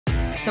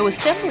So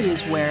assembly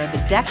is where the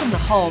deck and the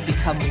hull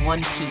become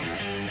one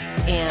piece.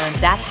 And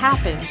that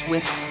happens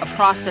with a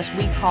process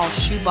we call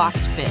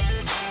Shoebox Fit,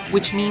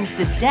 which means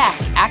the deck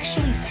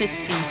actually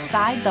sits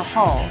inside the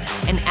hull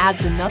and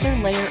adds another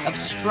layer of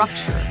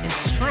structure and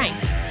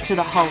strength to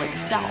the hull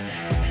itself.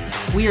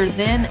 We are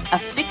then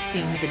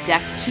affixing the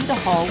deck to the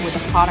hull with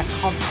a product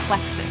called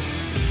Plexus.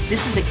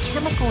 This is a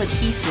chemical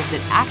adhesive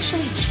that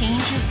actually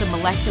changes the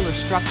molecular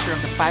structure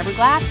of the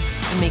fiberglass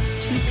and makes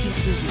two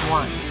pieces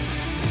one.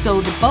 So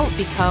the boat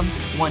becomes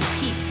one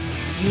piece,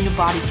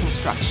 unibody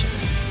construction.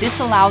 This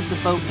allows the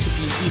boat to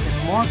be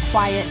even more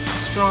quiet,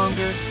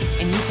 stronger,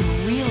 and you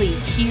can really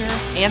hear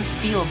and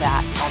feel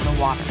that on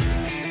the water.